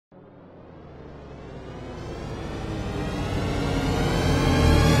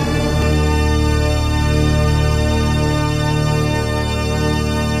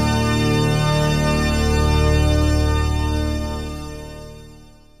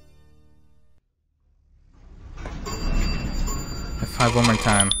5 one more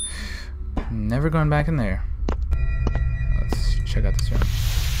time. Never going back in there. Let's check out this room.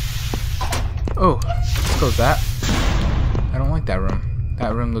 Oh, let's close that. I don't like that room.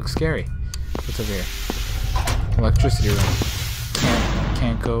 That room looks scary. What's over here? Electricity room.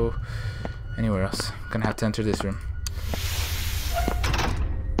 Can't go anywhere else. Gonna have to enter this room.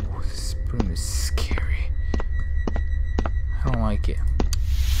 Oh, this room is scary. I don't like it.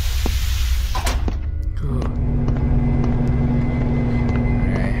 Ooh.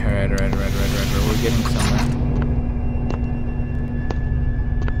 Alright. We're getting somewhere.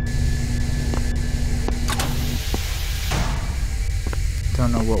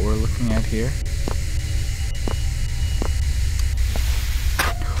 Don't know what we're looking at here.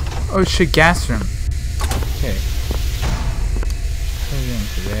 Oh shit, gas room. Okay.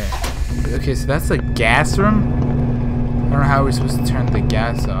 Into there. Okay, so that's the gas room? I don't know how we're supposed to turn the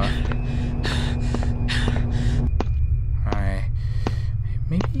gas off. Alright.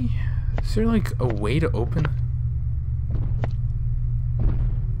 Maybe... Is there like a way to open?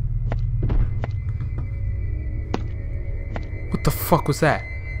 What the fuck was that?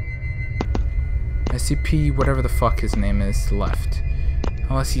 SCP, whatever the fuck his name is, left.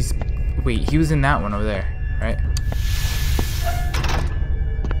 Unless he's... Wait, he was in that one over there, right?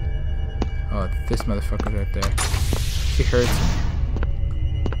 Oh, this motherfucker's right there. He hurts me.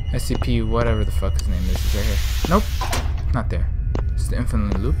 SCP, whatever the fuck his name is right here. Nope, not there. It's the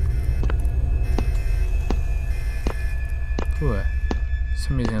infinite loop. Ooh, for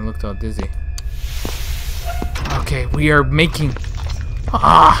some reason it looked all dizzy. Okay, we are making...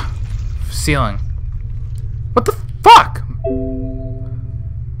 ceiling. What the fuck?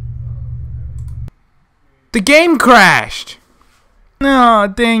 The game crashed! No,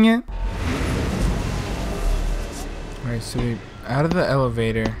 dang it. Alright, so we out of the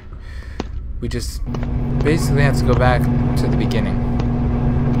elevator. We just basically have to go back to the beginning.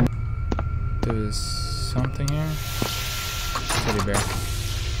 There was something here. Teddy bear.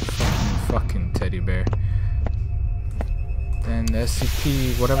 Fucking teddy bear. Then the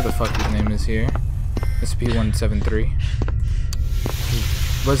SCP, whatever the fuck his name is here. SCP-173.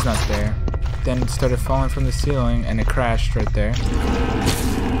 He was not there. Then it started falling from the ceiling and it crashed right there.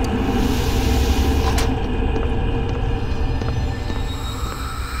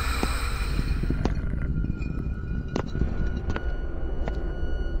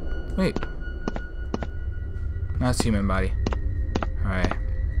 Wait. Not human body. Alright.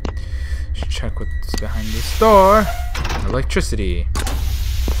 Should check what's behind this door. Electricity.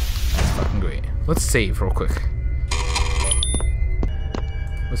 That's fucking great. Let's save real quick.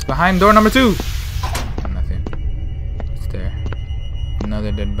 What's behind door number 2? Nothing. What's there?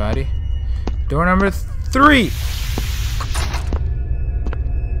 Another dead body. Door number 3.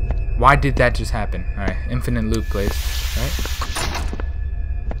 Why did that just happen? Alright, infinite loop place, right?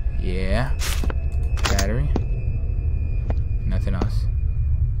 Yeah. Battery. Nothing else.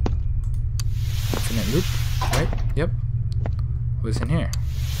 Infinite loop, right? Yep. What's in here?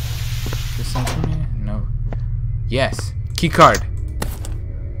 Is this something for me? No. Yes. Key card.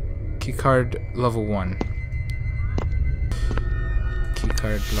 Key card level 1. Key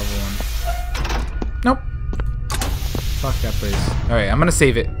card level 1. Nope. Fuck that place. Alright, I'm gonna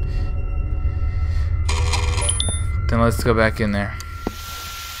save it. Then let's go back in there.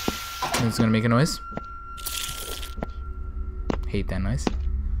 It's gonna make a noise. Hate that noise.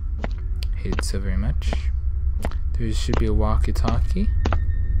 Hate it so very much. There should be a walkie-talkie.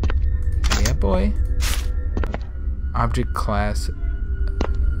 Yeah, boy. Object class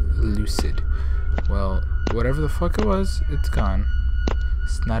lucid. Well, whatever the fuck it was, it's gone.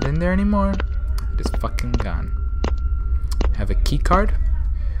 It's not in there anymore. It is fucking gone. Have a key card.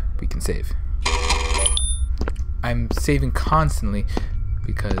 We can save. I'm saving constantly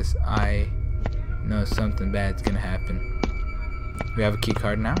because I know something bad's gonna happen. We have a key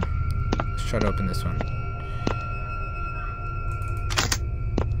card now. Let's try to open this one.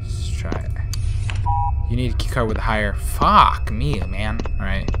 Let's try it. You need a key card with a higher. Fuck me, man.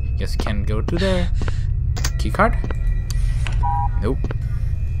 Alright. Guess you can go to there. Key card? Nope.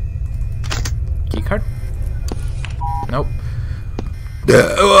 Key card? Nope.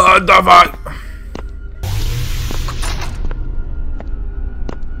 What the fuck?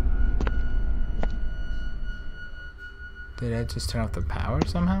 Did I just turn off the power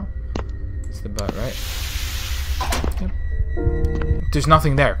somehow? It's the butt, right? Yep. There's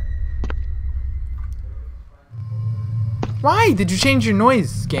nothing there. Why did you change your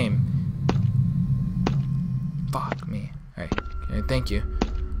noise, game? Fuck me. Alright, okay, thank you.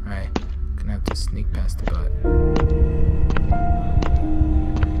 Alright, gonna have to sneak past the butt.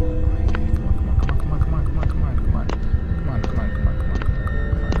 Okay, come on.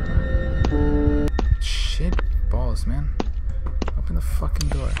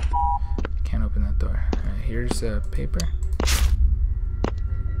 paper.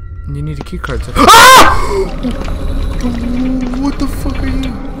 And you need a key card to. Ah! What the fuck are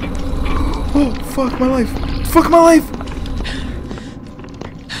you? Oh, fuck my life. Fuck my life.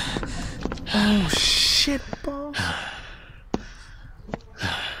 Oh, shit balls.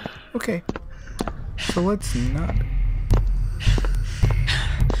 Okay. So let's not.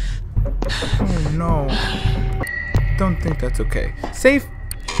 Oh no. Don't think that's okay. Safe.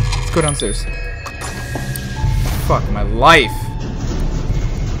 Let's go downstairs. Fuck my life.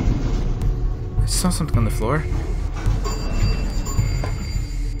 I saw something on the floor.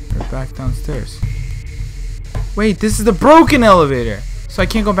 We're back downstairs. Wait, this is the broken elevator. So I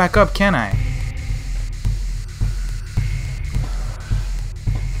can't go back up, can I?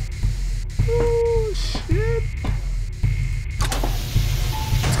 Oh shit.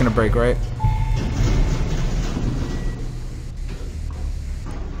 It's gonna break, right?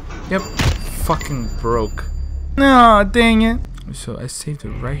 Yep. Fucking broke. No, dang it. So I saved it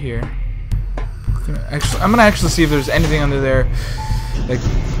right here. I'm gonna actually see if there's anything under there. Like,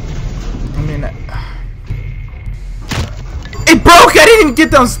 I mean, it broke. I didn't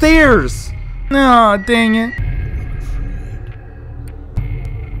get downstairs. No, dang it.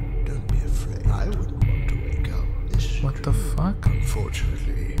 Don't be afraid. I wouldn't want to wake up. This What the fuck?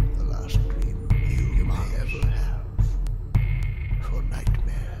 unfortunately the last dream you may ever have. For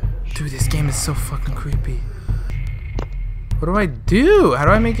nightmares. Dude, this game is so fucking creepy. What do I do? How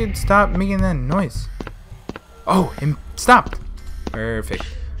do I make it stop making that noise? Oh, it stopped. Perfect.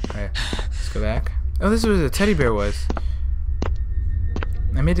 Alright, let's go back. Oh, this is where the teddy bear was.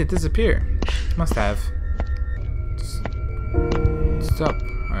 I made it disappear. Must have. Stop.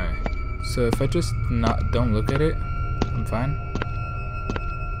 Alright. So if I just don't look at it, I'm fine.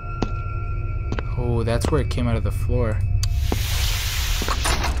 Oh, that's where it came out of the floor.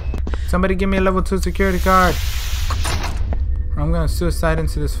 Somebody give me a level 2 security card. Or I'm gonna suicide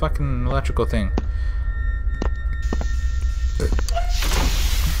into this fucking electrical thing.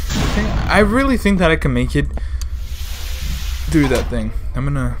 I really think that I can make it through that thing. I'm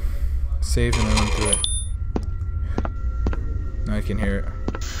gonna save and then run through it. Now I can hear it.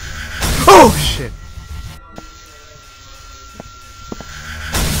 Oh shit!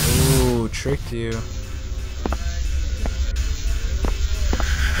 Ooh, tricked you.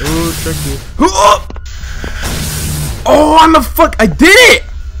 Ooh, tricked you. Oh! Oh, I'm a fuck! I did it!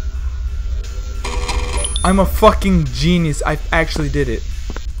 I'm a fucking genius. I actually did it.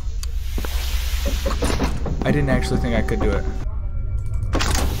 I didn't actually think I could do it.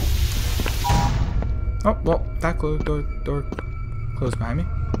 Oh, well, that door closed behind me.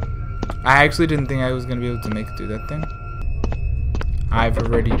 I actually didn't think I was gonna be able to make it through that thing. I've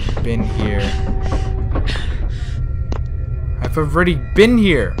already been here. I've already been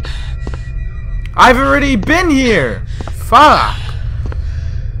here. I've already been here. Fuck.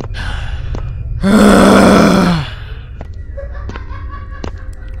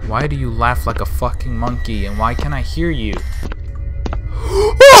 Why do you laugh like a fucking monkey, and why can't I hear you?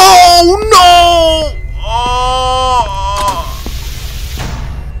 Oh no! Oh!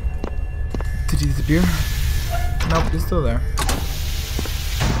 Did he disappear? Nope, he's still there.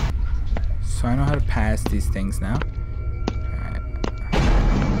 So I know how to pass these things now. Alright.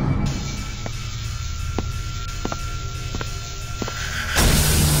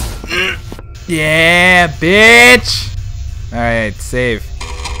 Yeah, bitch! Alright, save.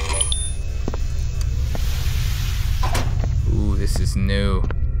 This is new.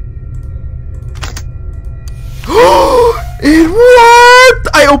 It worked!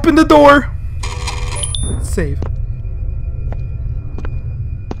 I opened the door. Let's save.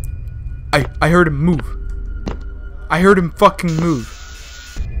 I heard him move. I heard him fucking move.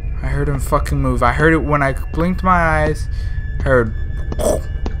 I heard him fucking move. I heard it when I blinked my eyes. I heard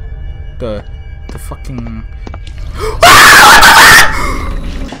the fucking.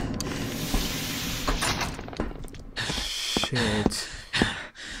 Shit.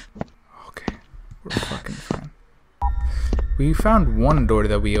 Okay, we're fucking fine. We found one door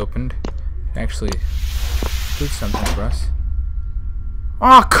that we opened. It actually did something for us.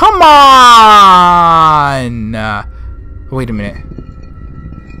 Oh, come on! Wait a minute.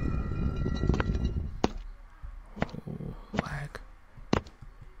 Oh, lag.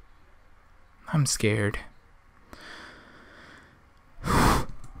 I'm scared.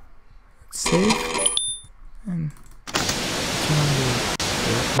 Save and turn on the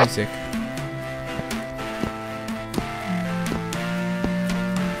music.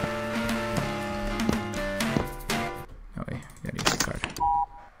 Oh wait, gotta use the card.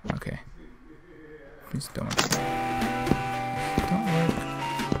 Okay. Please don't work. Don't work.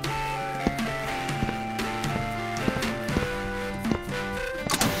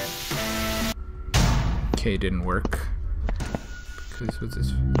 Okay, it didn't work. Because what's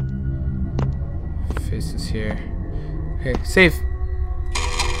this? Face is here. Okay, save.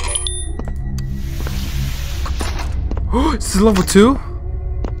 Oh, this is level 2?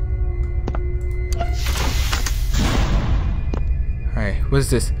 Alright, what is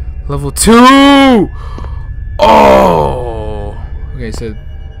this? Level 2! Oh! Okay, so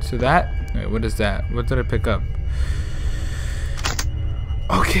that? Wait, what is that? What did I pick up?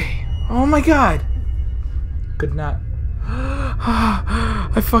 Okay. Oh my god! Could not.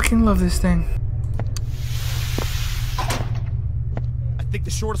 I fucking love this thing. I think the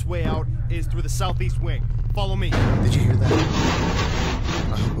shortest way out is through the southeast wing. Follow me. Did you hear that?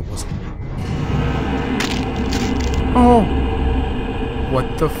 I hope it wasn't. Oh!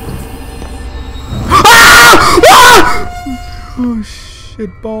 What the f— oh,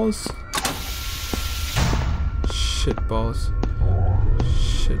 shit balls. Shit balls.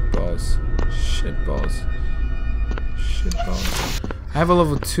 Shit balls. Shit balls. Shit balls. I have a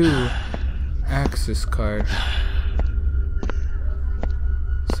level 2 access card.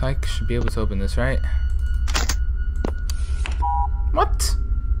 So I should be able to open this, right? What?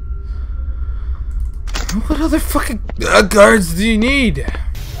 What other fucking guards do you need?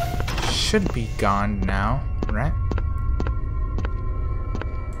 Should be gone now, right?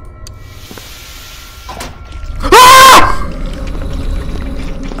 Ah!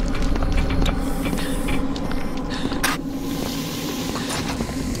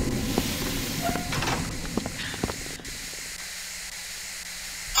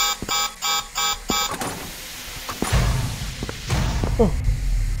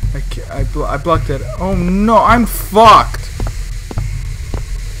 Oh, I blocked it. Oh no, I'm fucked.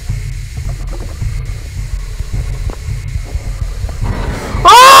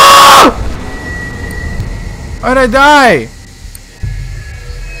 Ah! Why'd I die?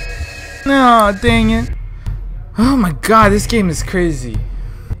 No, dang it. Oh my god, this game is crazy.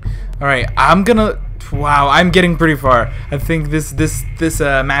 Alright, I'm gonna— wow, I'm getting pretty far. I think this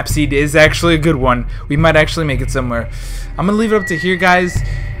map seed is actually a good one. We might actually make it somewhere. I'm gonna leave it up to here, guys.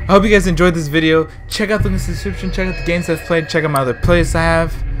 I hope you guys enjoyed this video. Check out the link in the description. Check out the games I've played. Check out my other playlists I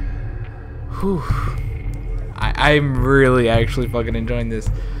have. Whew. I'm really actually fucking enjoying this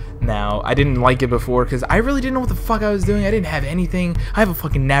now. I didn't like it before because I really didn't know what the fuck I was doing. I didn't have anything. I have a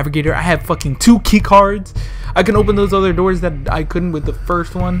fucking navigator. I have fucking 2 key cards. I can open those other doors that I couldn't with the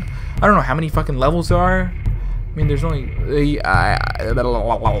first one. I don't know how many fucking levels there are. I mean, there's only I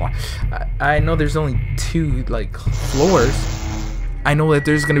know there's only 2 like floors. I know that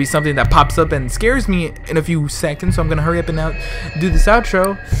there's gonna be something that pops up and scares me in a few seconds, so I'm gonna hurry up and now do this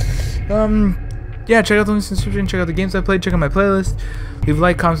outro. Yeah, check out the links in the description, check out the games I played, check out my playlist, leave a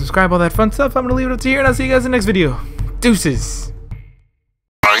like, comment, subscribe, all that fun stuff. I'm gonna leave it up to here, and I'll see you guys in the next video. Deuces.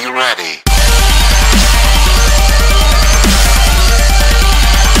 Are you ready?